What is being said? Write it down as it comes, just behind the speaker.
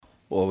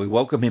Well, we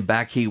welcome him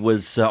back. He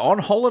was on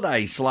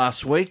holidays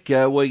last week,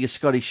 were you,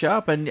 Scotty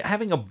Sharp, and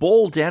having a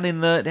ball down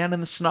in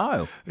the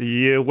snow.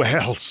 Yeah,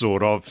 well,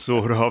 sort of.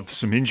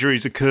 Some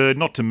injuries occurred,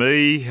 not to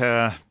me,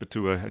 but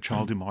to a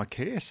child in my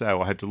care,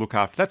 so I had to look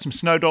after that. Some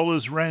snow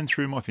dollars ran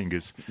through my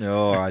fingers.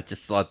 All right,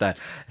 just like that.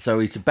 So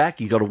he's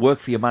back. You got to work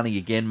for your money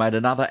again, mate.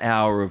 Another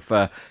hour of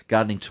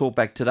gardening talk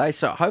back today,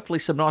 so hopefully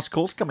some nice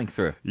calls coming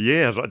through.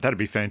 Yeah, that'd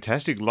be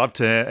fantastic. Love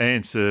to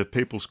answer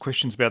people's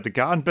questions about the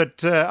garden,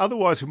 but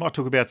otherwise we might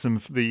talk about some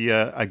of the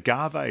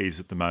agaves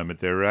at the moment.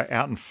 They're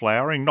out and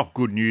flowering. Not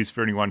good news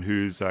for anyone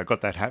who's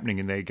got that happening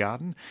in their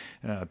garden.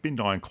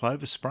 Bindi and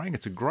clover spraying.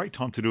 It's a great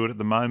time to do it at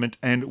the moment,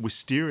 and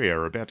wisteria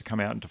are about to come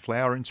out into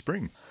flower in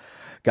spring.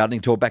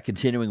 Gardening talk back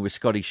continuing with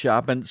Scotty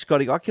Sharp. And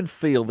Scotty, I can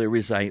feel there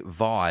is a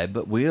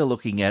vibe. We're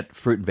looking at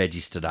fruit and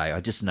veggies today.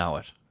 I just know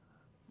it.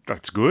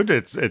 That's good.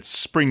 It's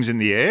spring's in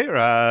the air.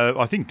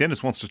 I think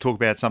Dennis wants to talk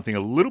about something a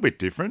little bit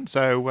different,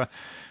 so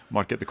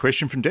might get the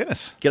question from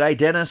Dennis. G'day,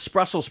 Dennis.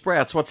 Brussels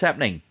sprouts, what's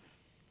happening?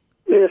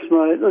 Yes,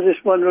 mate. I was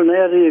just wondering,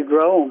 how do you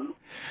grow them?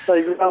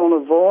 They grow on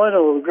a vine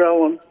or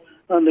grow on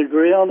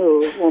underground,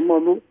 or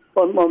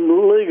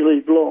I'm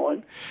legally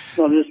blind.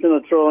 So I'm just going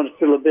to try and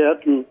fill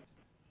about and...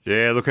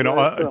 Yeah, look,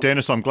 and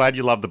Dennis, I'm glad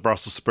you love the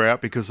Brussels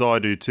sprout, because I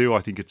do too. I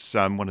think it's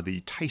one of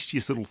the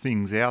tastiest little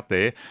things out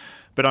there.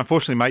 But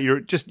unfortunately, mate,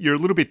 you're a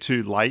little bit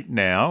too late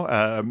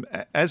now.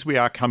 As we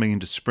are coming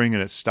into spring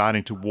and it's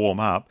starting to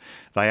warm up,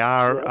 they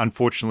are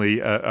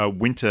unfortunately a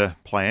winter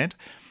plant.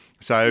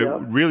 So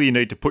really you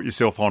need to put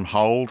yourself on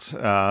hold,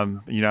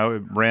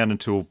 around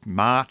until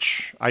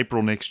March,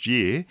 April next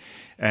year,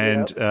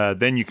 and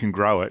then you can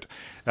grow it.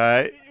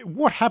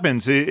 What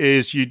happens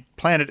is you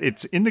plant it,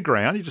 it's in the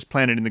ground, you just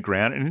plant it in the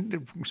ground, and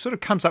it sort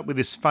of comes up with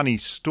this funny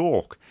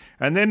stalk.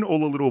 And then all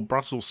the little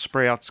Brussels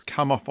sprouts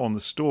come off on the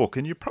stalk,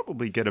 and you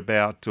probably get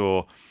about,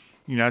 sort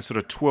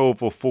of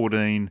 12 or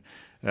 14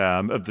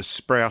 of the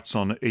sprouts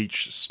on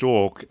each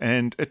stalk.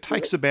 And it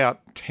takes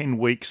about 10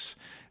 weeks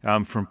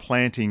from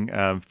planting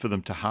for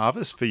you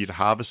to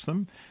harvest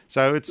them.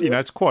 So it's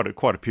it's quite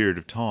a period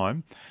of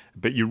time,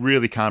 but you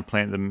really can't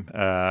plant them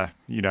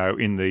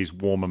in these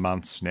warmer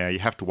months now. You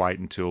have to wait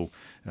until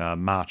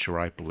March or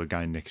April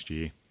again next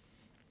year.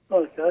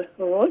 Okay,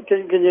 all right.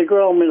 Can you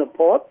grow them in a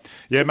pot?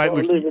 Yeah, mate.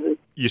 Look,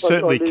 you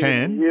certainly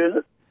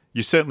can.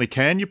 You certainly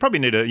can. You probably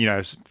need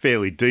a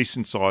fairly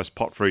decent sized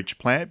pot for each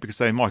plant, because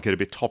they might get a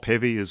bit top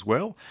heavy as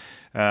well.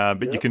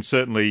 But you can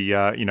certainly,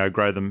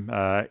 grow them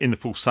in the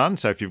full sun.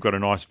 So if you've got a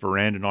nice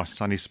veranda, nice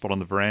sunny spot on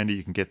the veranda,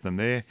 you can get them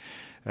there.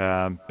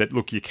 But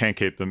look, you can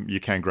keep them. You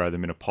can grow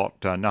them in a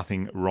pot.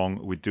 Nothing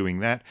wrong with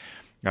doing that.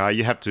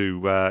 You have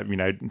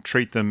to,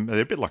 treat them. They're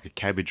a bit like a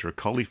cabbage or a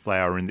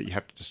cauliflower, in that you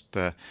have to just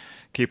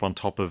keep on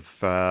top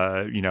of,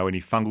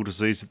 any fungal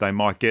disease that they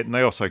might get. And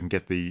they also can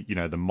get the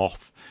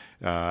moth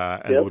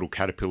and the little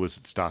caterpillars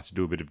that start to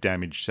do a bit of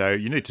damage. So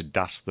you need to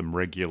dust them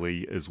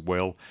regularly as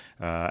well,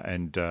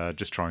 and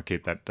just try and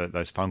keep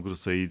those fungal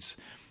diseases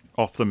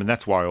off them. And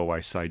that's why I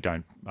always say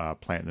don't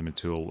plant them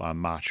until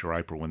March or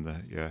April, when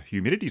the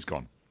humidity's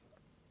gone.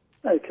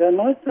 Okay,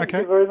 mate. Thank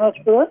you very much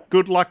for that.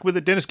 Good luck with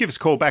it, Dennis. Give us a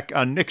call back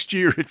next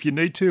year if you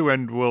need to,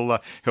 and we'll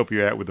help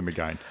you out with them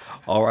again.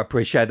 Oh, I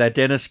appreciate that,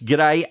 Dennis.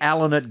 G'day,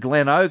 Alan at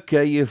Glen Oak.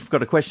 You've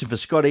got a question for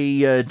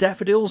Scotty.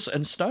 Daffodils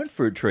and stone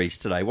fruit trees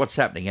today. What's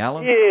happening,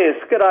 Alan? Yes,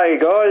 g'day,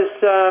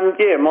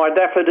 guys. My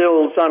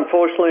daffodils,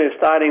 unfortunately, are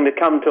starting to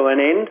come to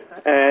an end,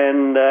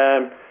 and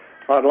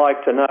I'd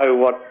like to know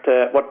what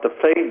to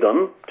feed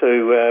them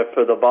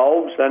for the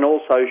bulbs, and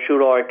also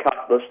should I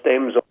cut the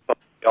stems off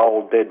the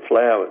old dead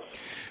flowers?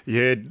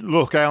 Yeah,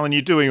 look, Alan,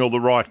 you're doing all the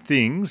right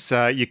things.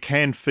 You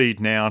can feed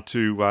now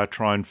to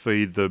try and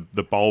feed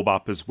the bulb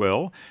up as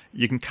well.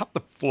 You can cut the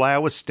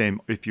flower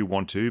stem if you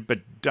want to, but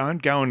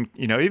don't go and,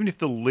 even if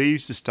the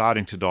leaves are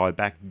starting to die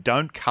back,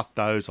 don't cut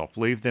those off.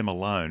 Leave them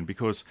alone,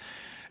 because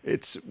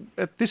it's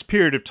at this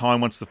period of time,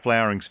 once the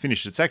flowering's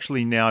finished, it's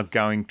actually now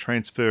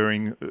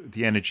transferring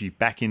the energy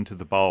back into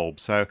the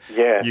bulb. So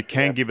you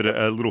can give it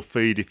a little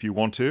feed if you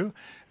want to.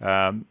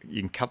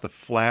 You can cut the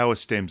flower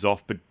stems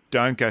off, but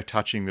don't go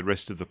touching the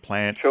rest of the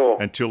plant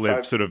until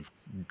they've sort of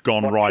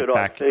gone right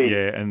back.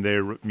 And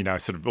they're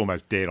sort of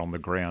almost dead on the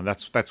ground.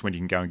 That's when you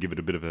can go and give it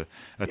a bit of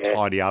a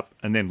tidy up,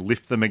 and then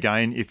lift them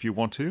again if you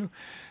want to.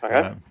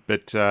 Okay.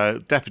 But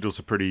daffodils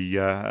are pretty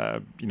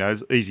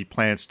easy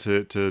plants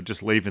to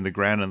just leave in the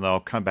ground, and they'll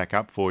come back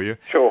up for you.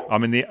 Sure. I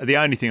mean, the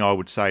only thing I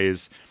would say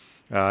is,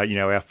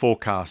 our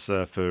forecasts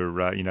are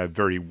for,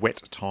 very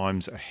wet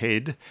times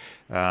ahead.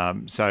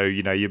 So,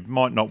 you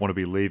might not want to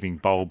be leaving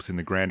bulbs in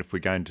the ground if we're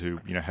going to,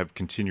 have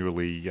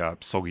continually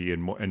soggy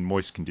and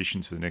moist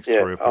conditions for the next 3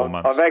 or 4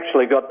 months. I've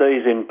actually got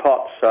these in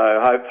pots,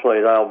 so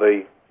hopefully they'll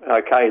be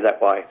okay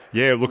that way.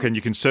 Yeah, look, and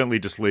you can certainly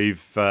just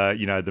leave,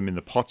 them in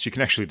the pots. You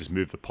can actually just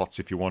move the pots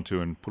if you want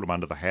to and put them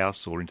under the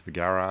house or into the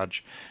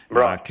garage.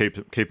 Right.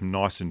 Keep them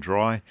nice and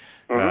dry.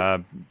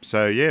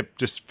 Mm-hmm.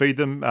 Just feed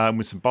them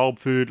with some bulb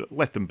food,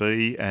 let them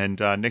be,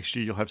 and next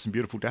year you'll have some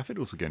beautiful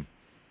daffodils again.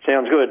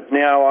 Sounds good.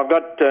 Now, I've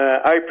got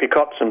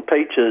apricots and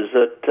peaches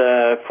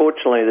that,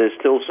 fortunately, there's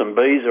still some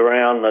bees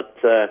around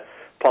that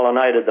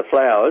pollinated the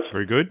flowers.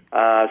 Very good. So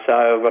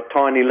I've got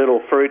tiny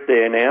little fruit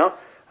there now.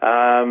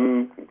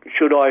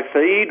 Should I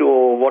feed,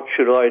 or what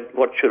should I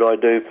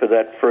do for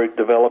that fruit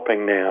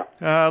developing now?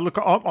 Look,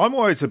 I'm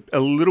always a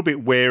little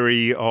bit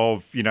wary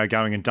of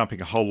going and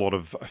dumping a whole lot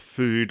of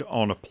food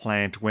on a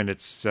plant when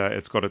it's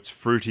got its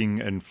fruiting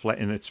and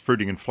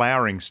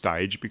flowering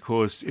stage,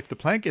 because if the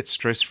plant gets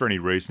stressed for any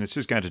reason, it's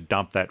just going to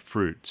dump that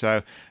fruit.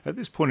 So at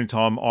this point in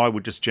time, I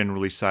would just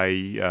generally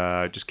say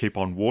just keep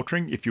on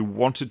watering. If you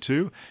wanted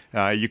to,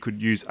 you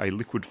could use a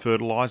liquid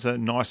fertilizer,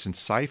 nice and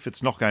safe.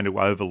 It's not going to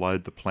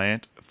overload the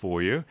plant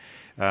for you.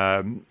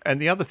 And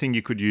the other thing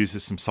you could use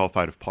is some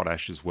sulfate of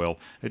potash as well.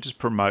 It just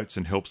promotes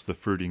and helps the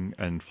fruiting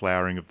and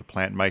flowering of the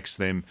plant, makes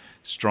them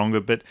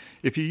stronger. But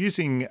if you're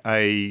using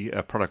a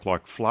product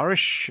like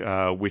Flourish,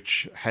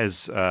 which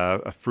has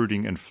a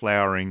fruiting and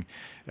flowering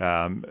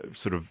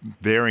sort of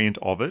variant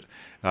of it,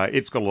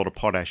 it's got a lot of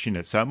potash in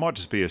it. So it might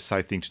just be a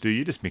safe thing to do.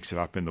 You just mix it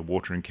up in the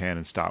watering can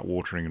and start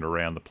watering it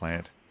around the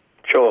plant.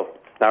 Sure.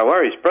 No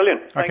worries.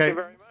 Brilliant. Thank you very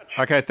much.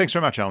 Okay, thanks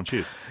very much, Alan.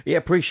 Cheers. Yeah,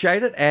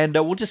 appreciate it. And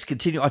we'll just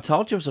continue. I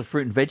told you it was a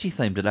fruit and veggie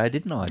theme today,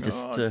 didn't I?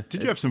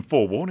 Did you have some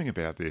forewarning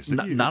about this?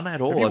 None at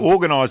all. Have you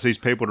organised these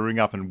people to ring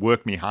up and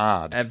work me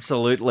hard?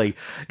 Absolutely.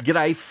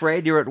 G'day,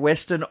 Fred. You're at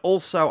Western.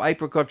 Also,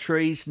 apricot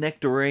trees,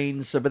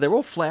 nectarines, but they're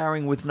all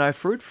flowering with no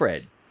fruit,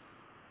 Fred.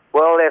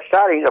 Well, they're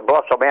starting to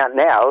blossom out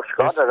now,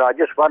 Scott, Yes. and I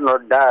just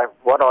wondered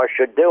what I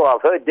should do.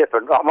 I've heard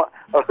different.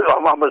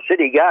 I'm a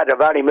city guard.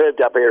 I've only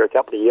moved up here a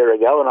couple of years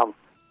ago, and I'm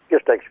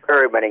just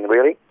experimenting,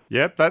 really.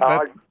 Yep,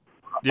 I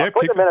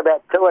put them in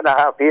about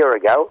 2.5 years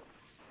ago.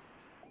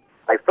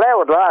 They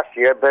flowered last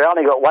year, but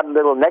only got one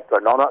little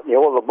nectarine on it, and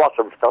all the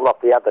blossoms fell off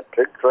the other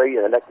tree,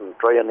 the nectarine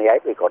tree and the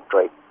apricot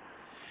tree.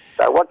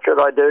 So what should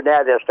I do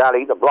now? They're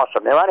starting to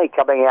blossom. They're only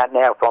coming out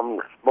now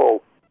from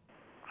small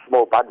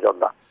buds on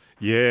them.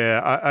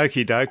 Yeah,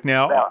 okie doke.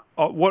 Now,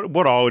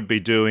 what I would be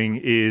doing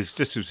is,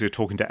 just as we were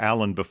talking to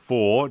Alan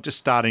before, just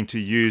starting to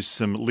use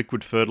some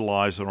liquid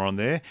fertiliser on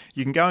there.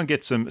 You can go and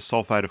get some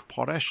sulphate of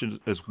potash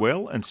as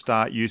well and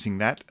start using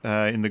that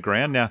in the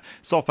ground. Now,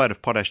 sulphate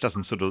of potash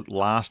doesn't sort of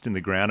last in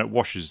the ground. It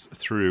washes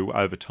through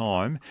over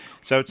time.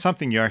 So it's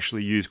something you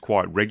actually use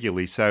quite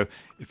regularly. So,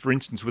 for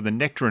instance, with a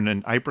nectarine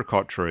and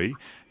apricot tree,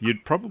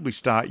 you'd probably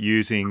start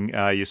using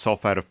your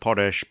sulphate of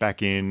potash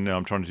back in,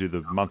 I'm trying to do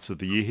the months of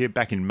the year here,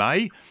 back in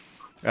May.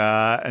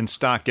 And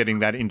start getting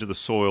that into the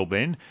soil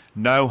then.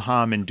 No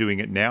harm in doing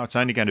it now. It's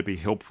only going to be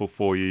helpful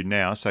for you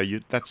now. So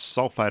that's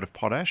sulphate of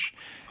potash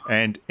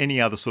and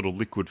any other sort of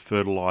liquid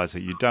fertiliser.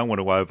 You don't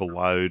want to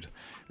overload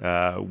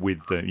with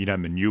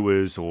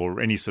manures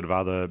or any sort of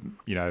other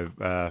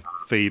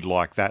feed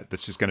like that.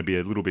 That's just going to be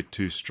a little bit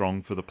too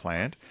strong for the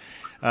plant.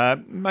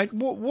 Mate,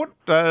 what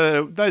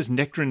those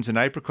nectarines and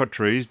apricot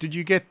trees, did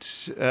you get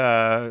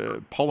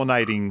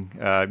pollinating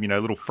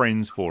little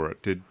friends for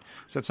it? Is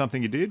that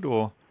something you did,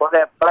 or? Well,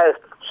 they're both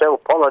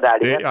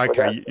self-pollinating. Yeah,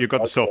 okay, you've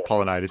got the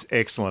self-pollinators.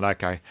 Excellent.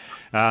 Okay,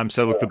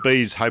 so look, the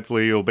bees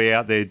hopefully will be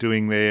out there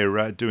doing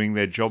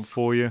their job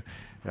for you.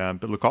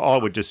 But look, I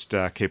would just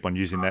keep on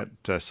using that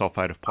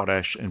sulphate of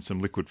potash and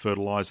some liquid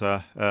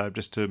fertiliser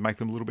just to make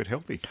them a little bit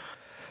healthy.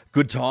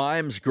 Good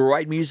times,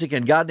 great music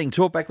and gardening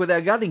talk. Back with our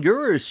gardening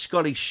guru,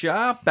 Scotty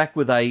Sharp, back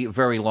with a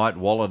very light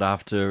wallet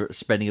after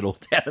spending it all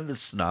down in the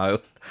snow.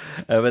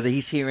 But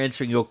he's here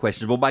answering your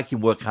questions. We'll make him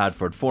work hard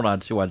for it.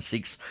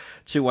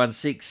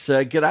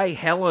 49216216. G'day,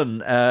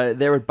 Helen.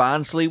 There at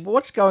Barnsley.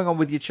 What's going on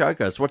with your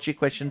chocos? What's your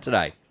question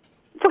today?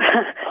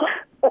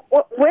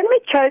 When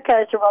the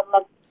chocos are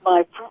on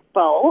my fruit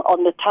bowl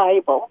on the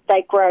table,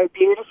 they grow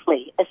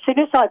beautifully. As soon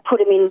as I put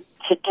them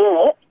into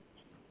dirt,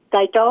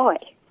 they die.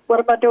 What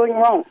am I doing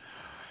wrong?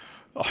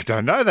 I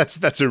don't know.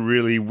 That's a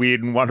really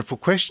weird and wonderful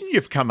question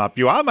you've come up.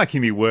 You are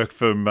making me work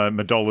for my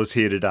dollars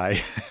here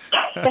today.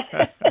 This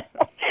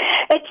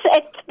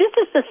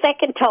is the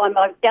second time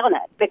I've done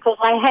it because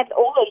I had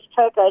all these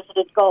chocos that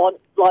had gone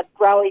like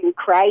growing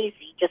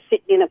crazy, just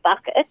sitting in a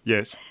bucket.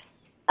 Yes.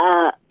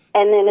 And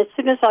then as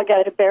soon as I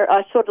go to bury,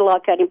 I sort of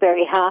like only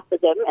bury half of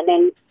them, and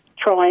then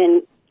try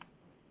and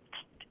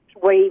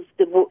weave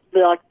the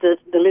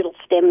little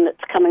stem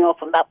that's coming off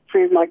them up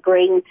through my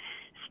green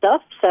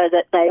stuff so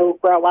that they all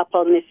grow up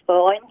on this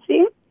vine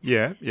thing.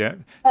 Yeah.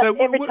 So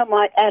every time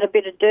I add a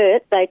bit of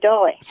dirt, they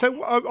die.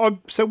 So,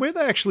 so where are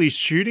they actually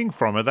shooting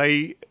from?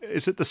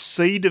 Is it the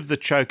seed of the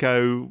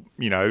choco,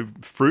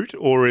 fruit,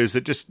 or is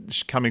it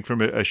just coming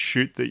from a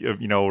shoot that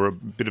or a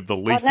bit of the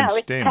leaf and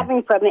stem? It's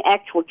coming from the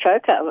actual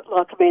choco,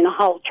 a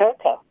whole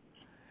choco.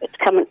 It's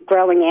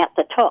growing out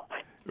the top.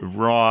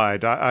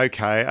 Right.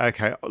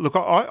 Okay. Look,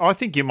 I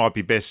think you might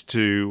be best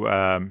to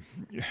I'm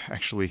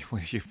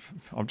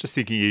just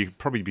thinking you'd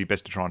probably be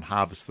best to try and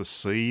harvest the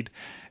seed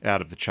out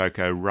of the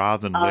choco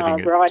rather than letting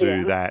it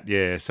do that.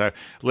 Yeah. So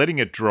letting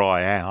it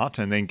dry out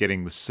and then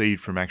getting the seed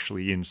from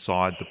actually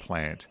inside the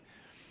plant.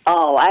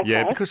 Oh, okay.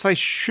 Yeah, because they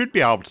should be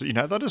able to,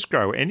 they'll just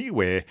grow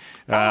anywhere.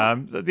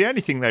 The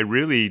only thing they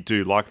really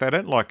do like, they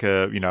don't like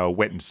a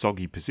wet and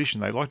soggy position.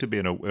 They like to be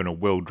in a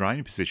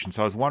well-drained position.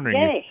 So I was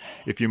wondering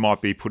if you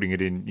might be putting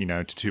it in,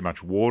 into too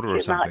much water or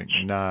something.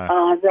 Much. No.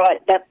 Oh,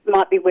 right. That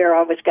might be where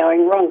I was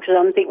going wrong, because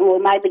I'm thinking, well,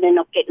 maybe they're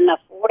not getting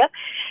enough water,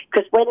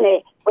 because when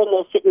they're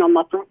sitting on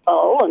my fruit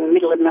bowl in the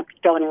middle of my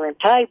dining room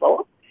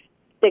table,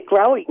 they're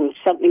growing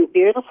something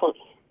beautiful.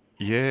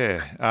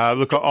 Yeah.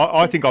 Look,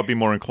 I think I'd be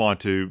more inclined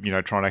to,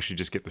 try and actually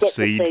just get the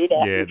seed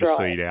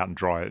out and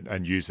dry it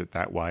and use it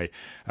that way,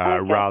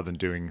 rather than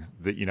doing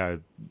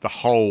the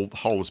whole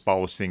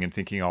bolus thing and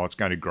thinking, it's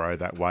going to grow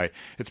that way.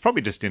 It's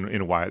probably just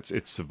in a way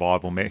it's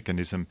survival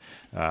mechanism,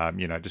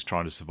 just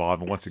trying to survive.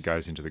 And once it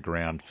goes into the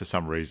ground, for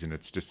some reason,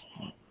 it's just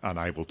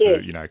unable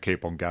to,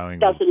 keep on going.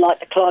 Doesn't like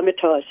to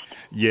climatise.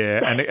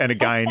 Yeah, and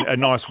again, a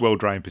nice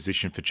well-drained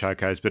position for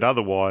chocos, but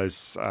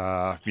otherwise,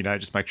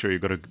 just make sure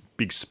you've got a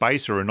big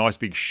space or a nice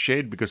big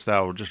shed, because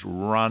they'll just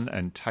run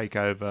and take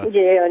over.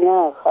 Yeah, I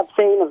know. I've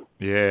seen them.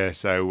 Yeah,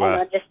 so...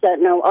 and I just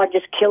don't know. I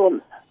just kill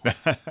them.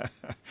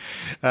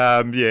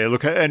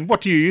 Look, and what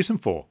do you use them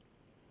for?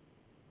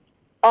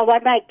 Oh, I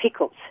make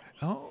pickles.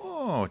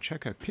 Oh,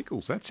 choco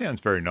pickles. That sounds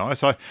very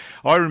nice. I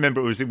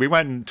remember we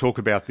won't talk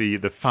about the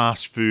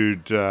fast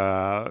food,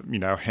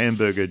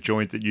 hamburger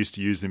joint that used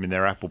to use them in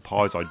their apple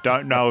pies. I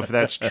don't know if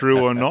that's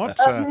true or not.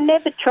 I've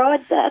never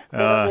tried that. But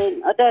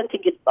I don't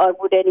think I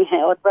would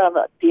anyhow. I'd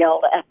rather the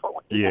old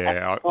apple.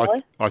 Yeah,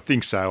 I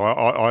think so.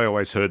 I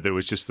always heard that it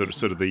was just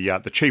sort of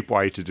the cheap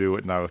way to do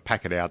it, and they would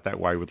pack it out that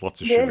way with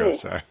lots of sugar.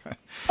 So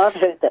I've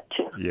heard that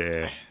too.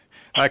 Yeah.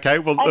 Okay,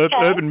 well,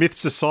 urban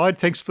myths aside,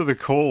 thanks for the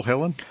call,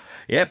 Helen.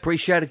 Yeah,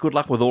 appreciate it. Good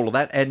luck with all of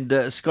that.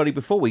 And, Scotty,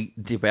 before we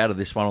dip out of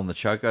this one on the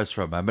chocos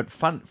for a moment,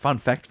 fun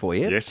fact for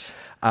you. Yes.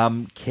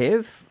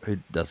 Kev, who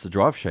does the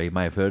drive show, you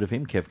may have heard of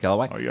him, Kev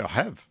Callaway. Oh, yeah, I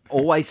have.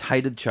 Always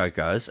hated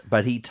chocos,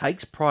 but he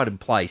takes pride in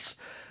place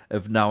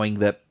of knowing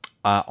that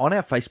on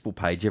our Facebook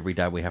page every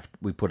day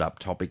we put up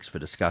topics for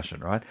discussion,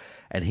 right?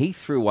 And he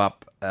threw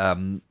up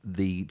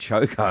the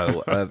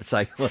choco,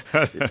 saying,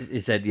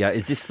 he said,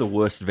 is this the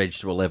worst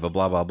vegetable ever,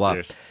 blah, blah, blah.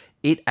 Yes.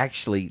 It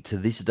actually, to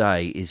this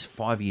day, is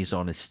 5 years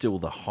on, is still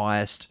the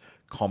highest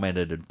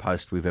commented and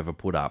post we've ever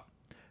put up.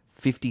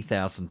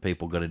 50,000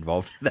 people got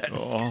involved in that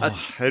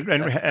discussion.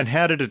 And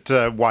how did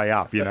it weigh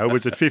up?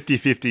 Was it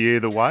 50-50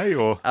 either way?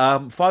 Or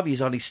 5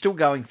 years on, he's still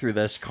going through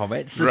those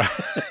comments. Right.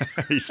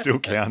 He's still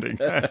counting.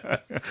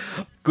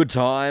 Good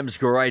times,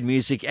 great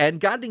music, and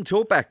gardening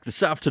talk back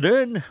this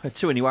afternoon at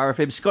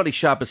 2NURFM. Scotty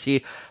Sharp is here.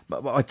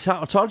 I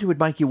told you we'd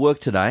make you work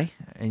today,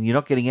 and you're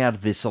not getting out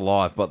of this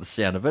alive by the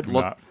sound of it.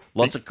 No.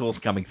 Lots of calls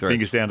coming through.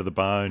 Fingers down to the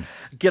bone.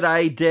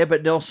 G'day, Deb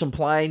at Nelson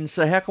Plains.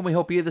 So how can we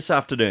help you this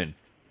afternoon?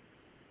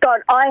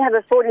 God, I have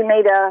a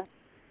 40-metre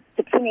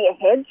Petunia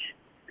hedge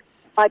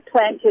I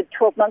planted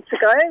 12 months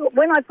ago.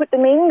 When I put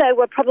them in, they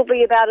were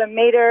probably about a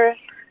metre,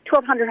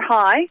 1,200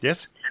 high.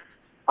 Yes.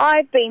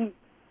 I've been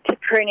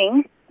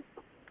pruning,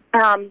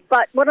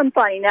 but what I'm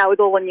finding now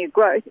with all the new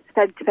growth,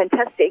 it's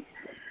fantastic,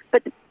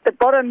 but the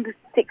bottom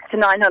 6 to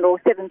 900 or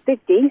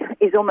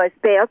 750 is almost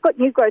bare. I've got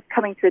new growth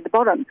coming through the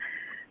bottom.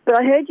 But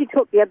I heard you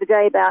talk the other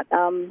day about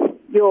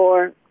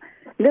your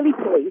lily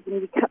pillies,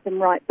 and you cut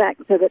them right back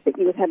so that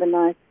you would have a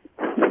nice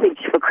hedge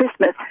for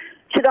Christmas.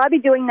 Should I be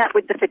doing that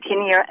with the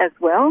Petunia as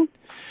well?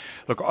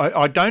 Look,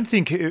 I don't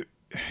think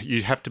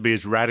you have to be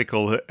as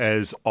radical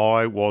as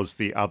I was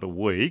the other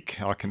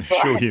week. I can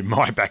assure you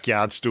my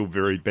backyard's still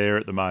very bare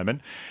at the moment.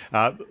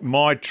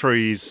 My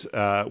trees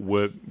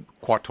were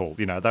quite tall.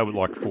 They were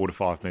like 4 to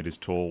 5 metres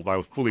tall. They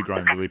were fully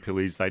grown lily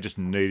pillies. They just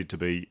needed to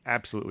be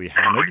absolutely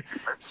hammered.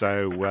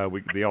 So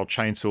the old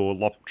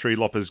chainsaw tree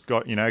loppers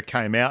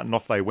came out and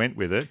off they went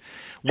with it.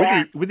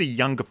 With a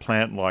younger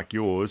plant like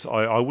yours,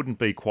 I wouldn't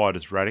be quite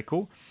as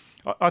radical.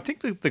 I think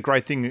the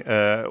great thing,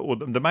 or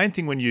the main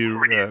thing when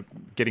you're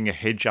getting a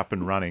hedge up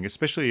and running,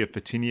 especially a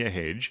Petunia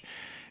hedge,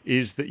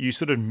 is that you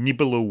sort of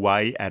nibble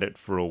away at it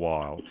for a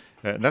while.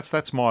 And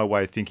that's my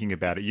way of thinking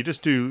about it. You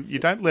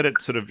don't let it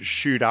sort of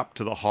shoot up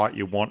to the height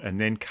you want and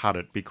then cut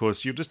it,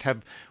 because you'll just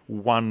have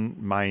one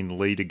main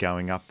leader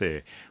going up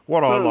there.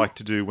 What I like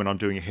to do when I'm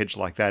doing a hedge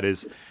like that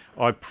is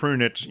I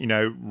prune it,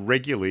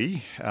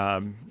 regularly,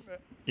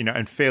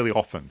 and fairly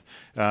often.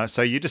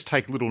 So you just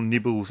take little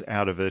nibbles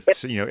out of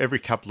it, every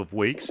couple of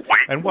weeks.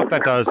 And what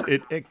that does,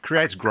 it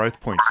creates growth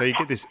points. So you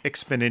get this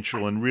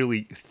exponential and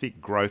really thick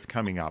growth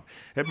coming up.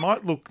 It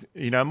might look,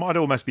 it might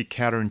almost be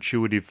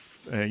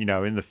counterintuitive,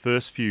 in the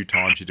first few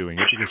times you're doing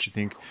it, because you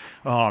think,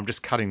 I'm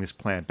just cutting this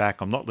plant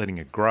back, I'm not letting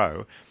it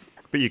grow.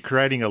 But you're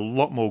creating a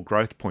lot more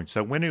growth points.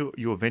 So when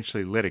you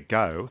eventually let it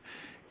go,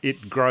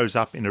 it grows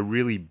up in a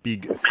really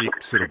big,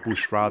 thick sort of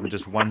bush rather than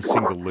just one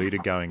single leader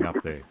going up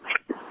there.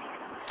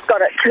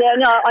 Got it. Yeah,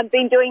 no, I've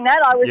been doing that.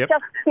 I was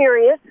just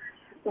curious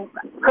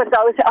because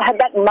I had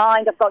that in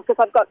mind. Because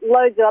I've got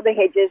loads of other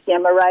hedges,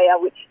 Maria,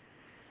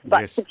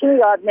 but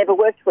Petunia I've never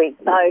worked with,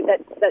 so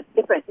that's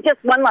different. Just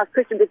one last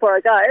question before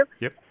I go.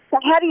 Yep. So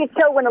how do you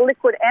tell when a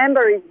liquid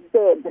amber is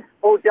dead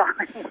or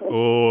dying?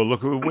 Oh,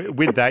 look,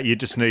 with that you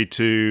just need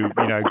to,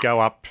 go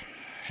up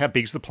How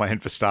big's the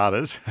plant for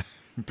starters?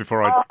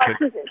 Before I...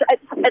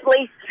 It's at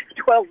least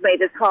 12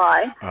 metres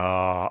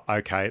high.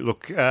 Okay.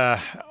 Look,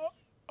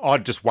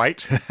 I'd just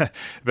wait.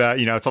 But,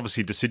 it's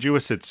obviously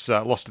deciduous. It's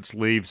lost its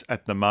leaves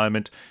at the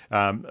moment.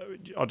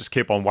 I'll just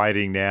keep on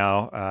waiting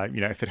now.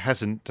 If it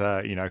hasn't,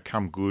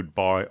 come good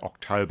by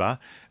October,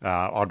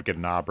 I'd get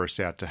an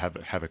arborist out to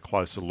have a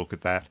closer look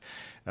at that.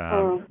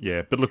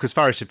 Yeah, but look, as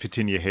far as the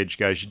Photinia hedge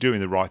goes, you're doing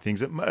the right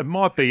things. It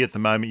might be at the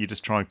moment you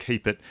just try and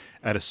keep it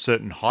at a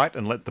certain height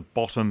and let the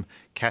bottom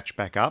catch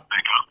back up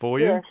for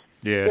you. Yes.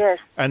 Yeah. Yes.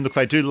 And look,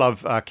 they do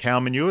love cow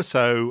manure,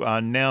 so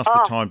now's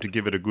the time to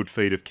give it a good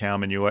feed of cow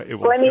manure. It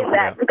will Plenty of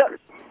that.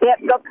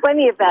 Got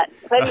plenty of that.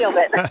 Plenty of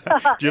it.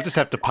 You'll just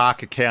have to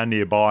park a cow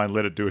nearby and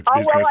let it do its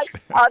business.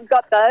 Well, I've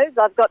got those.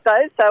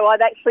 So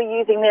I'm actually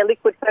using their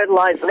liquid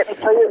fertiliser. Let me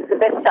tell you, it's the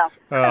best stuff.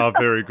 Oh,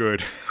 very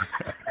good.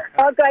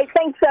 Oh, great.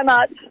 Thanks so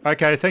much.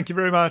 Okay, thank you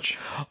very much.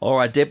 All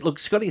right, Deb. Look,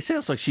 Scotty, it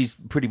sounds like she's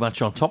pretty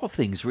much on top of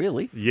things,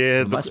 really.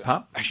 Yeah, for the most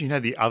part. Actually,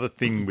 the other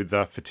thing with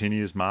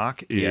Photinias,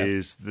 Mark,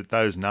 is that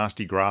those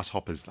nasty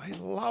grasshoppers, they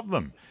love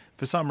them.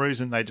 For some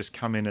reason, they just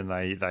come in and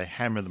they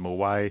hammer them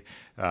away.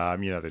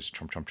 They just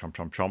chomp, chomp, chomp,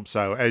 chomp, chomp.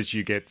 So as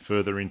you get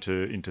further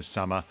into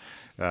summer,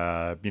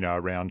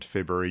 around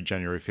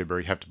January,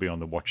 February, you have to be on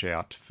the watch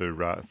out for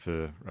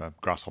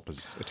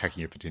grasshoppers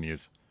attacking your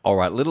Photinias. All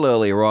right, a little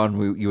earlier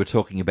on, you were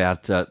talking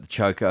about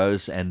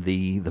chocos and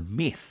the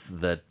myth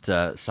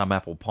that some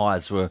apple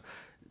pies were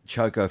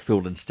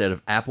choco-filled instead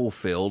of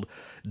apple-filled.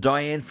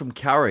 Diane from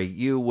Curry,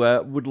 you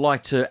would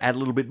like to add a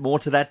little bit more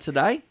to that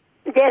today?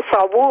 Yes,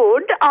 I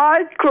would.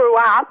 I grew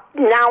up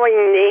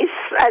knowing this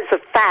as a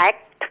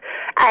fact,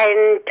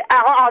 and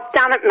I've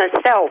done it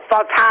myself.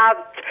 I've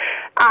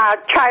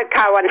halved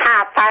choco and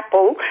half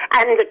apple,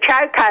 and the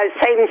choco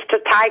seems to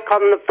take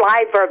on the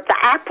flavour of the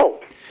apple.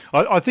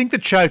 I think the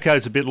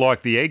choco's a bit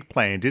like the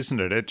eggplant, isn't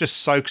it? It just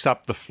soaks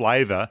up the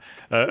flavour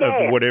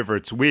of whatever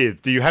it's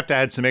with. Do you have to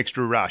add some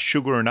extra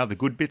sugar and other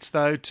good bits,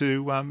 though,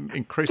 to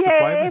increase the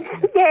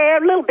flavour? Yeah,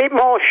 a little bit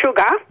more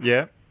sugar.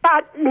 Yeah.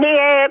 But,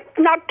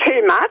 not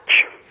too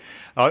much.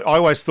 I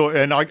always thought,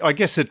 and I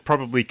guess it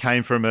probably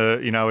came from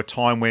a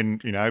time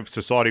when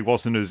society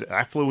wasn't as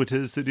affluent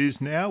as it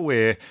is now,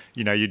 where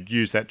you'd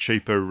use that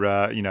cheaper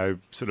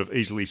sort of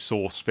easily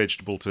sourced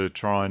vegetable to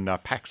try and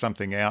pack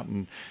something out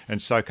and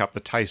soak up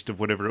the taste of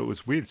whatever it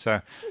was with.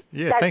 So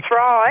yeah, that's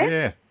right.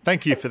 Yeah,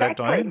 thank you for that,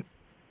 Diane.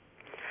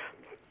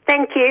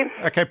 Thank you.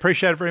 Okay,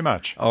 appreciate it very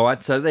much. All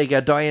right, so there you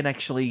go. Diane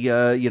actually,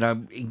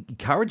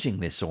 encouraging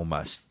this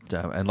almost.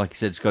 And like you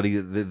said,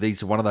 Scotty,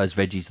 these are one of those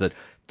veggies that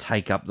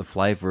take up the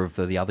flavour of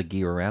the other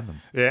gear around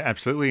them. Yeah,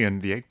 absolutely.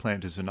 And the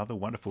eggplant is another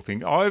wonderful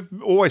thing. I've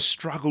always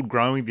struggled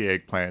growing the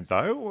eggplant,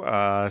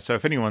 though. So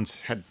if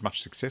anyone's had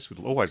much success with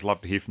it, always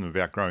love to hear from them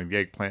about growing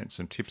the eggplants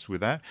and tips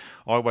with that.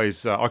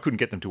 I couldn't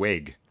get them to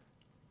egg.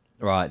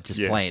 Right, just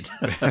plant.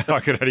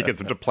 I could only get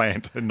them to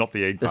plant and not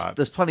the egg part.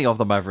 There's plenty of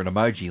them over in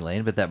Emoji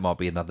Land, but that might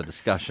be another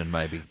discussion,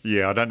 maybe.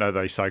 Yeah, I don't know.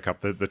 They soak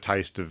up the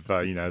taste of,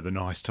 the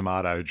nice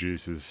tomato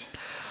juices.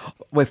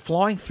 We're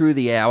flying through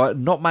the hour.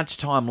 Not much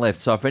time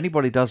left. So if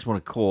anybody does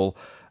want to call,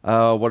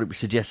 what we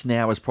suggest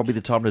now is probably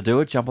the time to do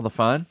it. Jump on the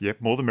phone.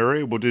 Yep, more the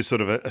merrier. We'll do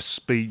sort of a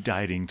speed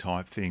dating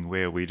type thing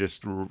where we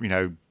just,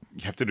 you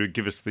have to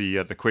give us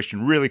the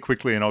question really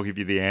quickly, and I'll give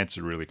you the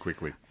answer really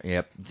quickly.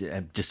 Yep,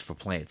 and just for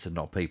plants and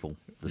not people.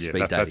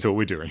 That's all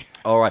we're doing.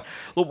 All right.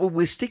 Look,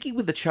 we're sticking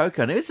with the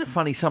choco. Now, isn't it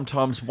funny?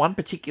 Sometimes one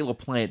particular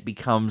plant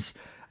becomes,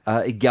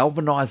 it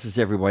galvanises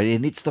everybody,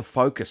 and it's the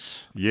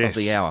focus of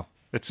the hour.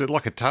 It's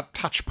like a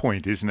touch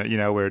point, isn't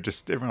it? Where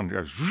everyone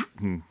goes.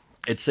 And...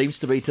 It seems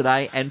to be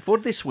today, and for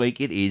this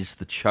week, it is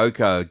the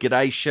choco.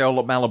 G'day,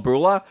 Cheryl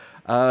Malabula.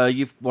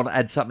 You want to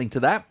add something to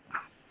that?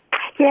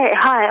 Yeah,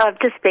 hi. I've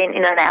just been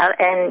in and out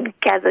and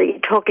gather you're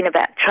talking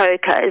about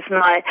chocos,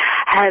 and I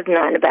have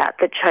known about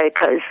the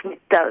chocos with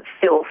the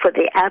fill for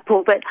the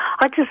apple, but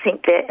I just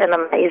think they're an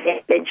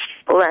amazing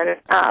vegetable, and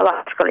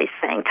like Scotty's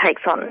saying,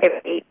 takes on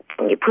everything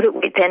you put it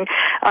with. And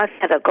I've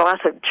had a glass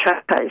of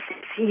chocos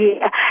this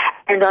year,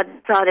 and I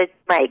decided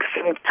to make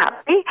some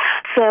chutney,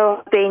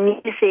 so I've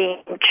been using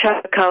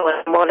choco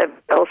and whatever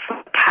else,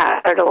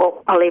 carrot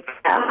or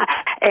cauliflower,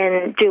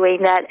 and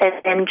doing that,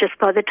 and just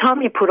by the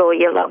time you put all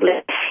your lovely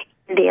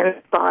Indian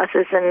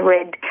spices and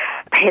red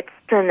peppers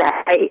and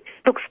that, it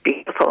looks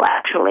beautiful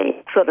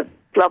actually. Sort of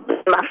lovely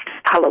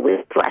mustard colour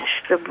with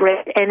flashes of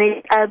red, and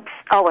it adds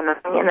an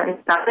onion and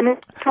stuff. And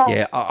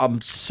yeah, I'm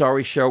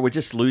sorry, Cheryl, we're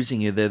just losing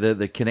you there.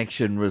 The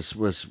connection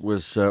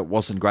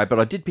wasn't great, but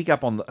I did pick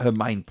up on her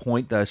main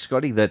point though,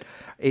 Scotty, that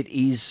it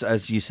is,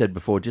 as you said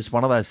before, just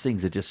one of those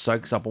things that just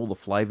soaks up all the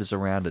flavours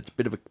around it.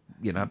 It's a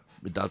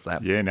it does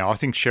that. Yeah, now I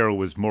think Cheryl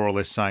was more or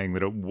less saying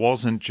that it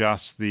wasn't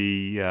just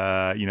the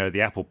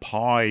the apple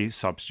pie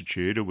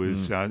substitute. It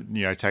was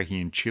taking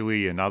in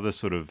chili and other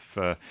sort of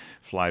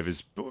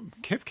flavours.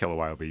 Kev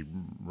Kellaway will be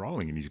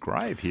rolling in his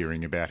grave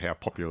hearing about how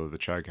popular the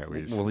Choco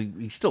is. Well,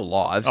 he's still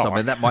alive, so I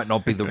mean that might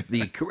not be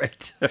the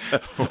correct.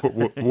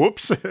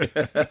 Whoops.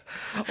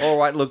 All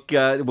right, look,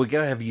 we're going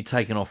to have you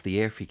taken off the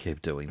air if you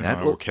keep doing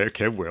that. Look,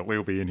 Kev will.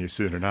 He'll be in here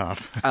soon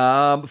enough.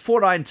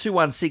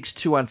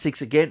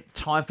 49216216 again.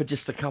 Time for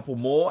just a couple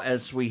more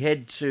as we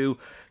head to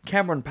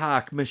Cameron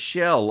Park.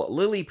 Michelle,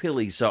 Lily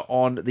Pillies are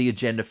on the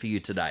agenda for you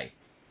today.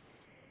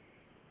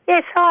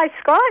 Yes, hi,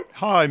 Scott.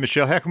 Hi,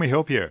 Michelle. How can we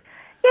help you?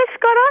 Yes,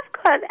 Scott, I've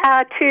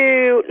got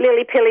two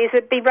lily pillies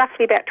that would be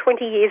roughly about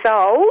 20 years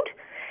old.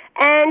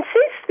 And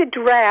since the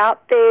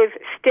drought, they've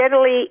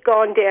steadily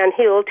gone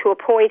downhill to a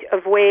point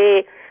of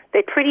where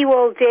they're pretty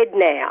well dead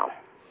now.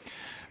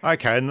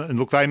 Okay, and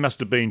look, they must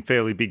have been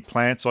fairly big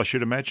plants, I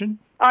should imagine.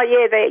 Oh,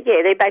 yeah,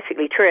 they're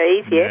basically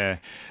trees, yeah.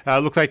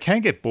 Look, they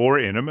can get borer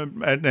in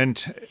them,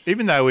 and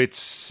even though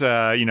it's,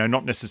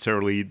 not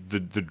necessarily the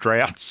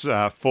drought's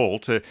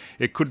fault,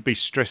 it could be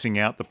stressing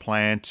out the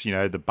plant,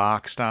 the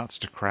bark starts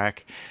to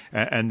crack,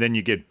 and then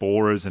you get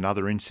borers and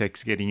other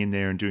insects getting in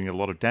there and doing a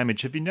lot of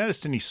damage. Have you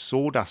noticed any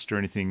sawdust or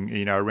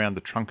anything, around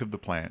the trunk of the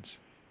plants?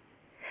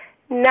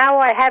 No,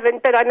 I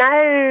haven't, but I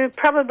know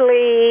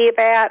probably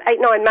about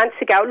 8-9 months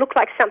ago it looked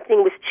like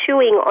something was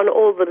chewing on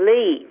all the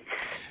leaves.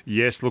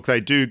 Yes, look,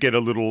 they do get a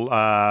little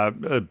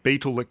a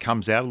beetle that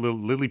comes out, a little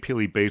lily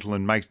pilly beetle,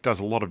 and does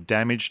a lot of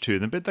damage to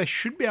them. But they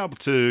should be able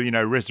to,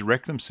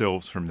 resurrect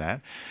themselves from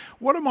that.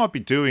 What it might be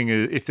doing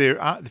is, if they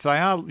are,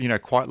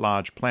 quite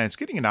large plants,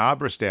 getting an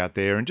arborist out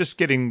there and just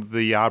getting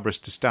the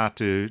arborist to start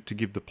to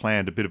give the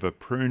plant a bit of a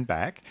prune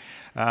back,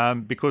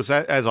 because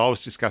as I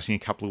was discussing a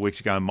couple of weeks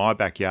ago in my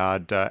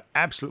backyard,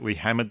 absolutely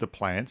hammered the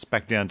plants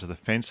back down to the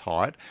fence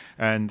height,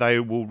 and they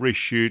will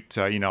reshoot.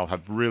 I'll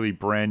have really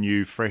brand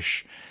new,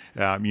 fresh.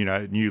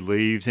 New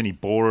leaves, any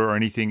borer or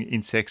anything,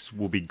 insects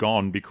will be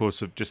gone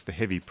because of just the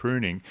heavy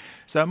pruning.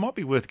 So it might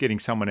be worth getting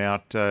someone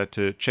out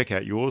to check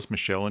out yours,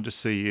 Michelle, and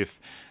just see if,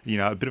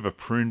 a bit of a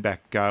prune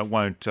back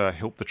won't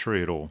help the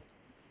tree at all.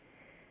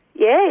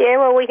 Yeah,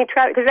 well, we can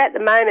try it, because at the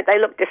moment they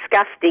look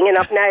disgusting, and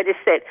I've noticed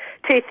that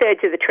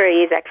 2/3 of the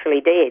tree is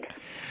actually dead.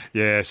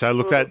 Yeah, so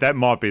look, that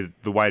might be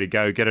the way to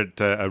go. Get it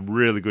a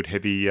really good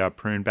heavy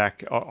prune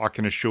back. I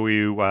can assure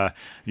you,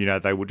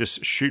 they will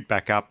just shoot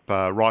back up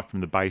right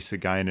from the base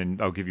again, and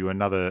they'll give you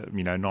another,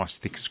 nice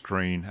thick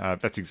screen.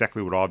 That's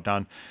exactly what I've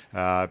done.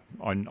 I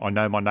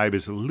know my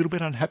neighbours are a little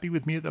bit unhappy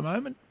with me at the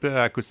moment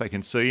because they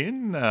can see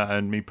in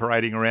and me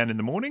parading around in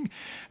the morning.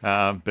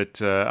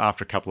 But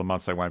after a couple of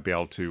months, they won't be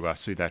able to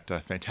see that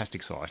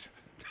fantastic sight.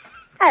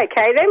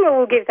 Okay, then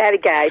we'll give that a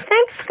go.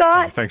 Thanks,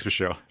 Scott. Thanks,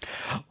 Michelle.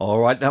 All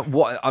right, now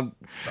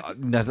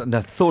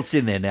no thoughts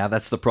in there now.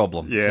 That's the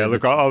problem. Yeah, so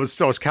look, I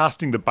was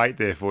casting the bait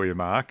there for you,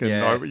 Mark,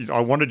 and I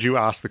wanted you to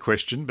ask the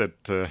question,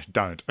 but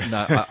don't.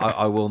 No,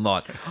 I will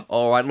not.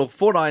 All right, look,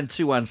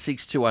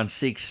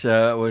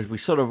 49216216. We're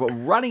sort of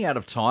running out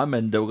of time,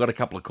 and we've got a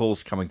couple of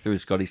calls coming through,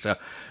 Scotty. So,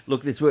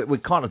 look, it's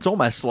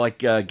almost like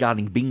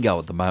gardening bingo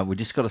at the moment. We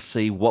just got to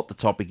see what the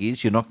topic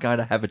is. You're not going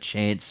to have a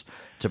chance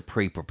to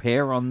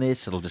prepare on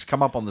this. It'll just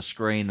come up on the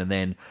screen and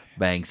then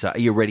bang. So are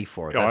you ready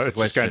for it?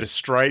 It's just going to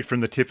straight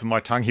from the tip of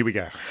my tongue. Here we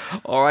go.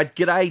 All right.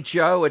 G'day,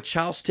 Joe at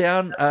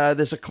Charlestown.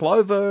 There's a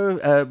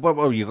clover.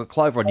 You've got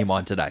clover on your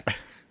mind today.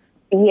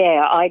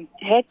 Yeah, I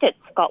heard that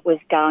Scott was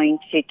going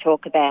to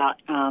talk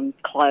about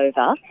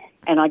clover,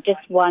 and I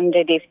just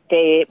wondered if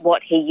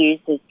what he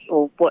uses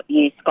or what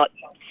you, Scott,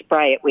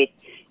 spray it with.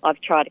 I've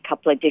tried a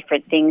couple of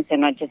different things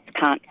and I just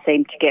can't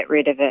seem to get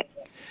rid of it.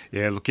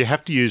 Yeah, look, you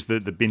have to use the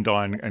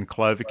Bindi and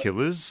clover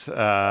killers,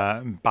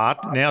 but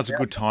now's a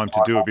good time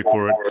to do it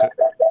before it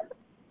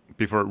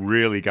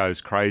really goes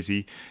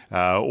crazy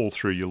all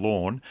through your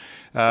lawn.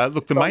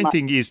 Look, the main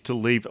thing is to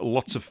leave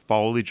lots of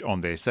foliage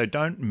on there. So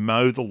don't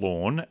mow the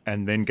lawn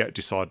and then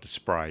decide to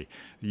spray.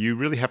 You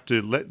really have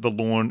to let the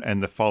lawn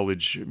and the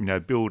foliage,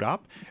 build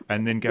up,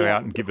 and then go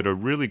out and give it a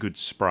really good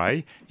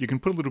spray. You can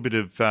put a little bit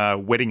of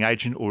wetting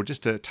agent or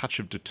just a touch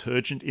of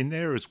detergent in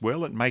there as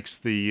well. It makes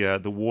the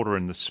water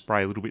and the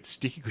spray a little bit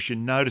sticky, because you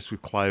notice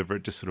with clover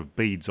it just sort of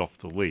beads off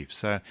the leaf.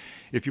 So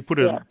if you put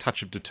a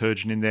touch of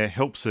detergent in there,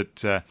 helps it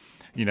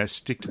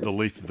stick to the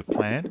leaf of the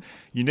plant.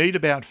 You need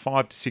about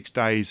 5 to 6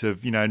 days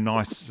of,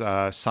 nice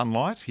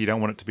sunlight. You don't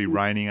want it to be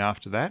raining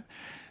after that.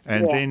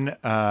 And then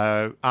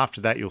after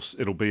that,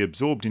 it'll be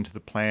absorbed into the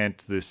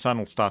plant. The sun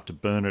will start to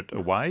burn it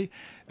away.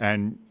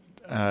 And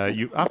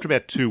after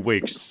about 2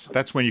 weeks,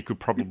 that's when you could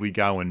probably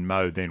go and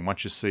mow then,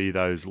 once you see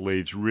those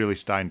leaves really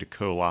starting to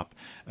curl up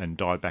and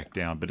die back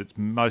down. But it's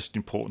most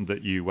important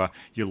that you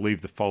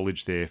leave the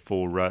foliage there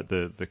for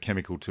the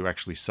chemical to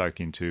actually soak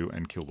into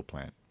and kill the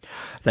plant.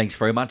 Thanks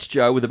very much,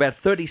 Joe. With about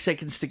 30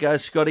 seconds to go,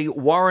 Scotty,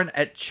 Warren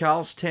at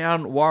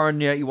Charlestown.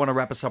 Warren, you want to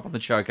wrap us up on the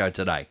Choco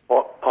today?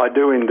 Well, I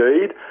do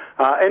indeed.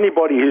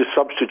 Anybody who's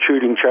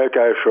substituting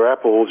Chocos for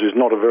apples is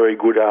not a very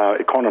good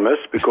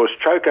economist, because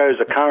Chocos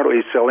are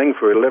currently selling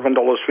for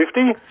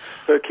 $11.50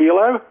 per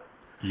kilo.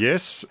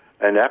 Yes.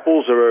 And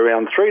apples are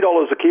around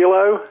 $3 a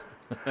kilo.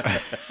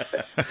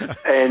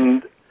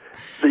 And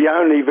the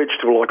only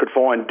vegetable I could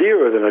find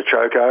dearer than a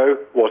Choco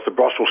was the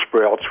Brussels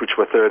sprouts, which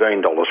were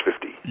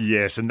 $13.50.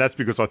 Yes, and that's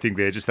because I think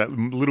they're just that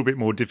little bit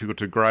more difficult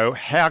to grow.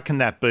 How can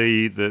that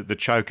be? The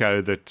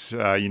Choco that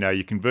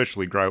you can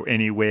virtually grow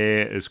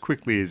anywhere as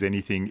quickly as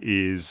anything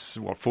is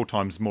 4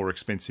 times more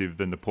expensive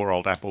than the poor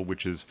old apple,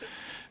 which is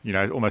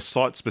almost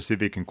site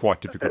specific and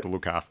quite difficult to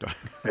look after.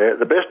 Yeah,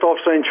 the best I've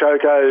seen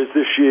Chocos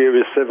this year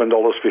is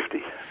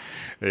 $7.50.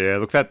 Yeah,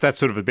 look, that's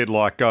sort of a bit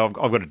like I've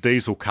got a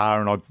diesel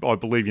car, and I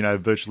believe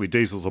virtually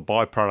diesel's a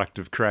byproduct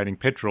of creating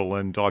petrol,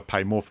 and I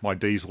pay more for my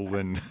diesel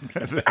than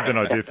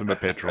I do for my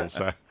petrol.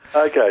 So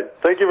okay,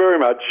 thank you very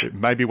much.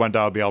 Maybe one day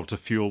I'll be able to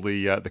fuel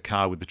the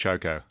car with the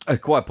Choco.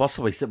 Quite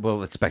possibly.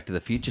 Well, it's Back to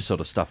the Future sort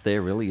of stuff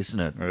there, really, isn't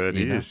it? It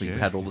is. We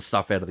had all the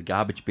stuff out of the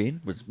garbage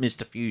bin. It was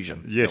Mr.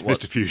 Fusion. Yes,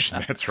 Mr.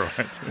 Fusion. That's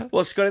right.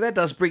 Well, Scotty, that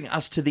does bring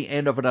us to the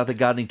end of another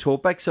gardening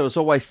talkback. So, as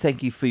always,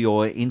 thank you for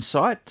your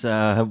insight,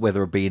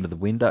 whether it be into the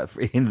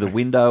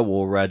window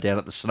or down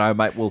at the snow,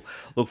 mate. We'll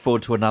look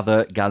forward to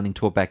another gardening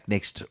talkback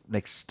next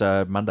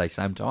Monday,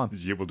 same time.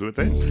 Yeah, we'll do it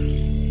then.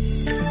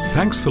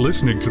 Thanks for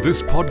listening to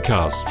this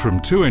podcast from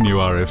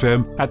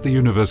 2NURFM at the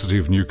University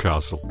of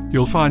Newcastle.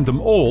 You'll find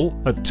them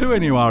all at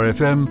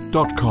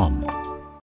 2NURFM.com.